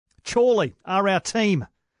Chorley are our team.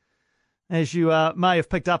 As you may have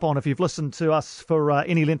picked up on if you've listened to us for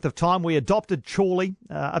any length of time, we adopted Chorley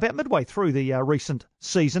about midway through the recent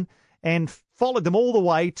season and followed them all the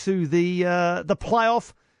way to the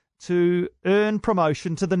playoff to earn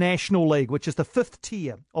promotion to the National League, which is the fifth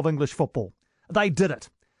tier of English football. They did it.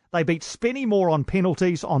 They beat Spennymoor on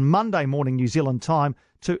penalties on Monday morning New Zealand time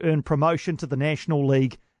to earn promotion to the National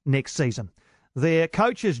League next season. Their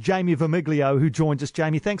coach is Jamie Vermiglio, who joins us.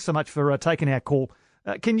 Jamie, thanks so much for taking our call.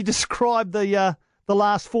 Can you describe the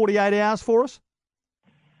last 48 hours for us?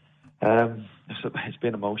 It's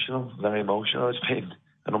been emotional, very emotional. It's been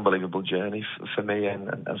an unbelievable journey for me and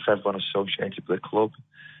for everyone associated with the club.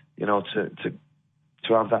 You know, to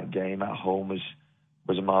have that game at home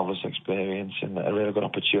was a marvellous experience and a really good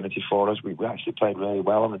opportunity for us. We actually played really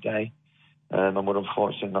well on the day, and we're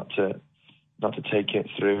unfortunate not to take it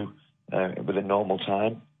through within normal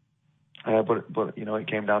time. But you know, it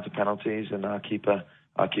came down to penalties, and our keeper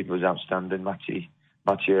was outstanding. Matty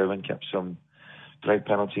Irwin kept some great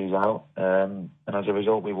penalties out, and as a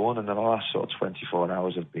result, we won. And the last sort of 24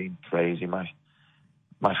 hours have been crazy.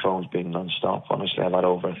 My phone's been non-stop. Honestly, I've had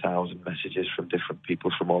over 1,000 messages from different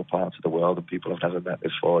people from all parts of the world and people I've never met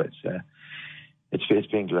before.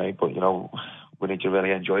 It's been great, but you know, we need to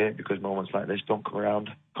really enjoy it because moments like this don't come around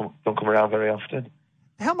very often.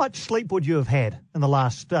 How much sleep would you have had in the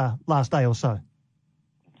last day or so?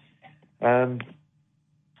 Well,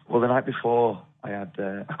 the night before, I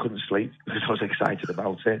couldn't sleep because I was excited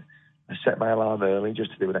about it. I set my alarm early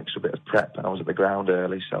just to do an extra bit of prep, and I was at the ground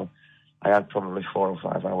early, so I had probably 4 or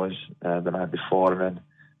 5 hours the night before, and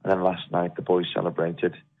then last night the boys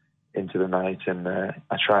celebrated into the night, and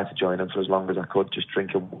I tried to join them for as long as I could, just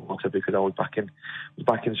drinking water because I was back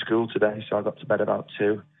in school today, so I got to bed about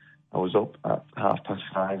 2. I was up at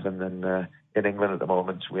 5:30, and then in England at the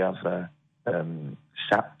moment we have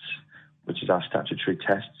SATs, which is our statutory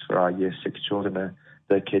tests for our Year 6 children.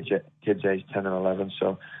 They're kids aged 10 and 11,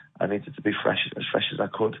 so I needed to be as fresh as I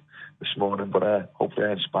could this morning, but hopefully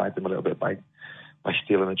I inspired them a little bit by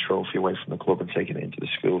stealing a trophy away from the club and taking it into the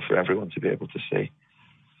school for everyone to be able to see.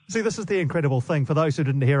 See, this is the incredible thing. For those who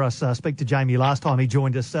didn't hear us speak to Jamie last time he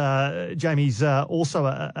joined us, Jamie's also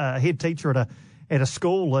a head teacher at a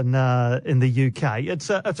school in the UK. It's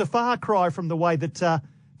a far cry from the way that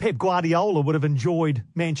Pep Guardiola would have enjoyed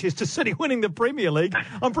Manchester City winning the Premier League.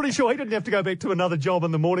 I'm pretty sure he didn't have to go back to another job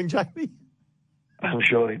in the morning, Jamie. I'm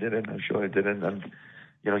sure he didn't. And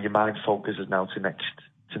you know, your mind focuses now to next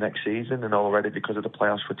season, and already because of the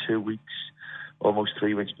playoffs for 2 weeks, almost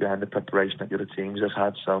 3 weeks behind the preparation that the other teams have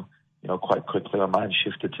had. So you know, quite quickly my mind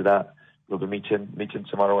shifted to that. We'll be meeting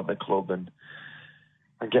tomorrow at the club and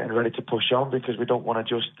getting ready to push on because we don't want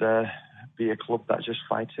to just be a club that's just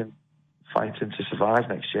fighting to survive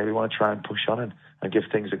next year. We want to try and push on and give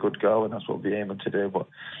things a good go, and that's what we'll be aiming to do. But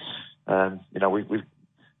you know,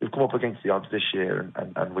 we've come up against the odds this year,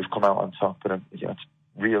 and we've come out on top. And you know, it's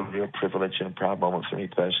real privilege and a proud moment for me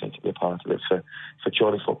personally to be a part of it for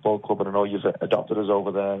Chorley Football Club. And I know you've adopted us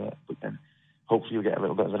over there, but then hopefully you'll get a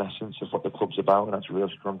little bit of an essence of what the club's about, and that's a real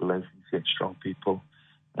strong relationship, strong people.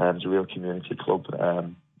 It's a real community club,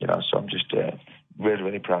 you know. So I'm just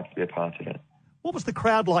really proud to be a part of it. What was the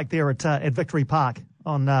crowd like there at Victory Park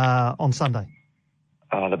on Sunday?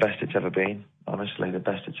 The best it's ever been. Honestly, the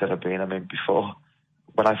best it's ever been. I mean, before,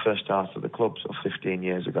 when I first started at the club, 15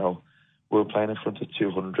 years ago, we were playing in front of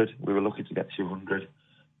 200. We were lucky to get 200.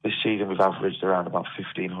 This season, we've averaged around about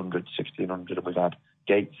 1,500, 1,600, and we've had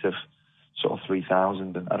gates of sort of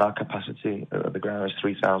 3,000, and our capacity at the ground is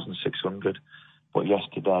 3,600. But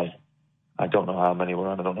yesterday, I don't know how many were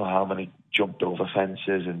on. I don't know how many jumped over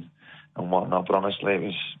fences and whatnot. But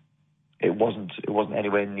honestly, it wasn't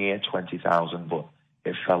anywhere near 20,000. But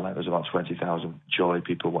it felt like there was about 20,000 Chorley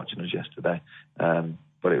people watching us yesterday.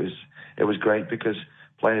 But it was great because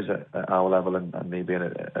players at our level and me being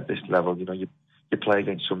at this level, you know, you play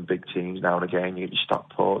against some big teams now and again. You get your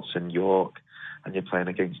Stockports and York, and you're playing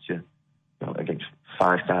against against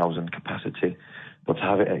 5,000 capacity. But to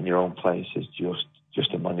have it in your own place is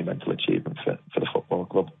just a monumental achievement for the football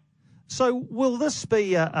club. So will this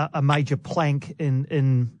be a major plank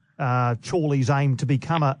in Chorley's aim to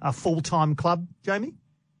become a full-time club, Jamie?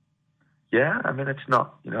 Yeah, I mean, it's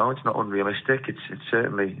not unrealistic. It's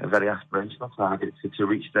certainly a very aspirational target to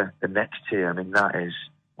reach the next tier. I mean, that is,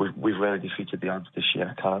 we've really defeated the odds this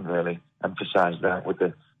year. I can't really emphasise that with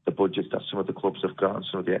the budgets that some of the clubs have got and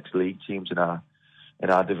some of the ex-league teams in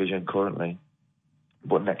our division currently.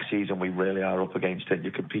 But next season, we really are up against it.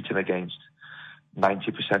 You're competing against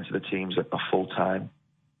 90% of the teams that are full-time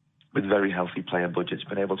with very healthy player budgets,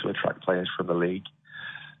 been able to attract players from the league.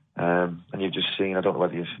 And you've just seen, I don't know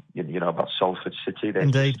whether you know about Salford City. They're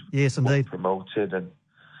Indeed, yes, indeed. Promoted, and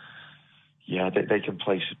yeah, they can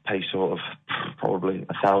pay sort of probably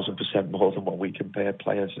 1,000% more than what we can pay a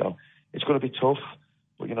player. So it's going to be tough.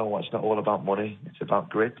 But you know what? It's not all about money. It's about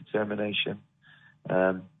grit, determination,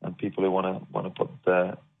 and people who want to put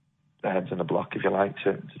their heads in the block, if you like,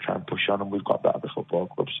 to try and push on. And we've got that at the football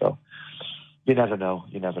club. So you never know.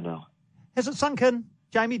 You never know. Has it sunk in,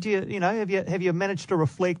 Jamie? Do have you managed to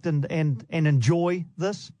reflect and enjoy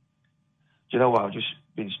this? Do you know what? I've just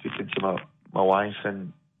been speaking to my wife,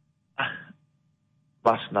 and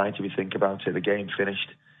last night, if you think about it, the game finished.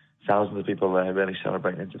 Thousands of people there really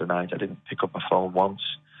celebrating into the night. I didn't pick up my phone once.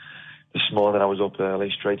 This morning I was up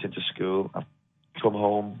early, straight into school. I've got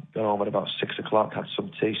home at about 6 o'clock, had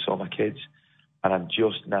some tea, saw my kids, and I'm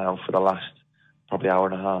just now, for the last probably hour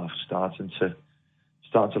and a half, starting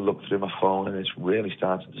to look through my phone, and it's really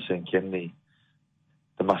starting to sink in the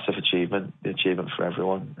massive achievement, the achievement for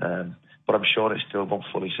everyone. But I'm sure it still won't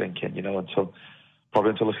fully sink in, until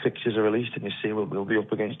the fixtures are released, and you see we'll be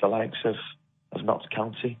up against the likes of Notts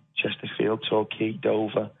County, Chesterfield, Torquay,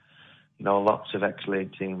 Dover, lots of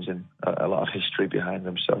ex-league teams and a lot of history behind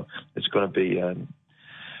them. So it's going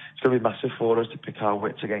to be massive for us to pick our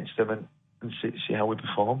wits against them and see how we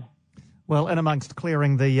perform. Well, in amongst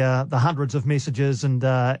clearing the hundreds of messages and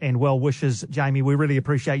well wishes, Jamie, we really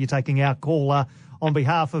appreciate you taking our call on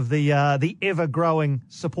behalf of the ever-growing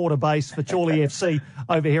supporter base for Chorley FC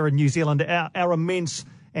over here in New Zealand. Our immense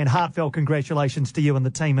and heartfelt congratulations to you and the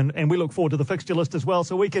team, and we look forward to the fixture list as well,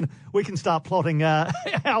 so we can start plotting our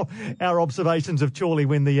observations of Chorley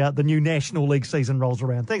when the new National League season rolls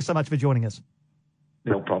around. Thanks so much for joining us.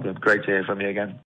 No problem. Great to hear from you again.